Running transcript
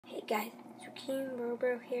guys, Supreme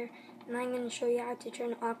Robo here, and I'm going to show you how to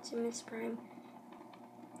turn Optimus Prime.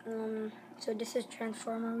 So this is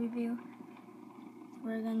Transformer review.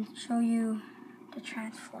 We're going to show you the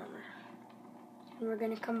Transformer, and we're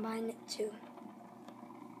going to combine it too.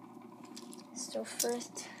 So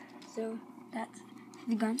first, that's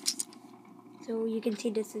the gun. So you can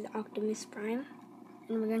see this is Optimus Prime,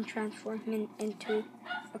 and we're going to transform him into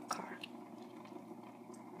a car.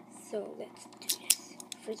 So let's do this.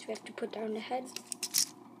 First we have to put down the head.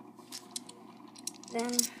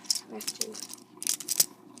 Then we have to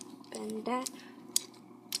bend that.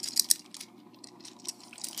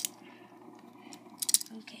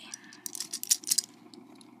 Okay.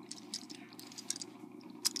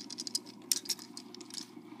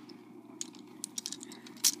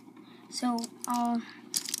 So I'll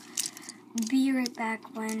be right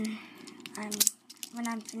back when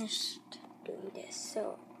I'm finished doing this.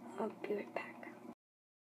 So I'll be right back.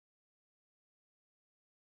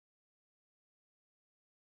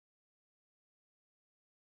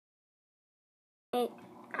 Hey,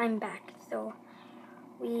 I'm back. So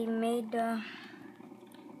we made the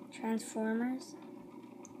Transformers.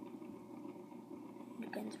 The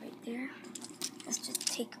gun's right there. Let's just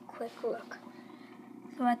take a quick look.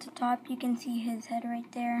 So at the top you can see his head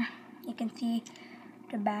right there. You can see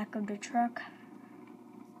the back of the truck.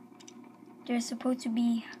 There's supposed to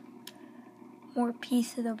be more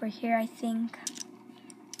pieces over here, I think,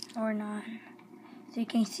 or not. So you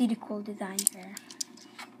can see the cool design here.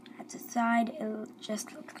 At the side, it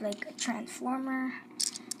just looks like a Transformer.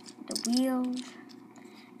 The wheels,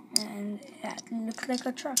 and it looks like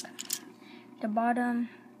a truck. The bottom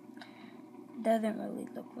doesn't really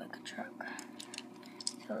look like a truck.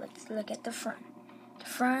 So let's look at the front. The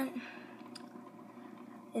front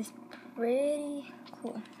is pretty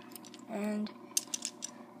cool. And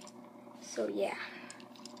so yeah.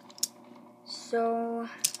 So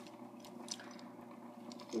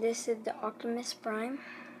this is the Optimus Prime.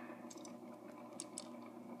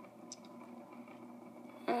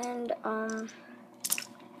 And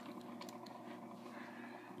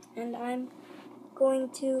I'm going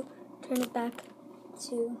to turn it back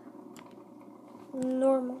to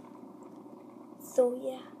normal. So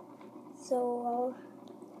yeah. So I'll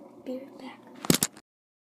be right back.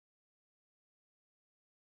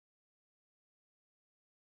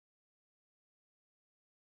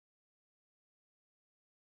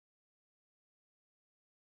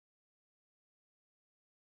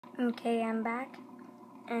 Okay, I'm back,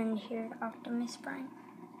 and here's Optimus Prime.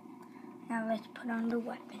 Now let's put on the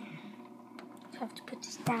weapon. So I have to put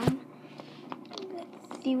this down.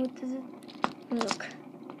 Let's see what does it look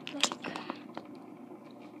like.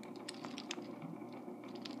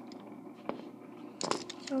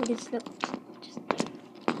 So this looks just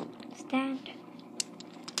stand.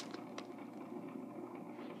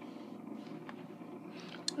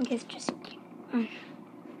 I guess just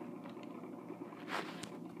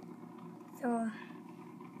so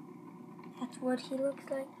that's what he looks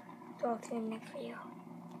like. So I'll film it for you.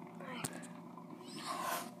 Bye.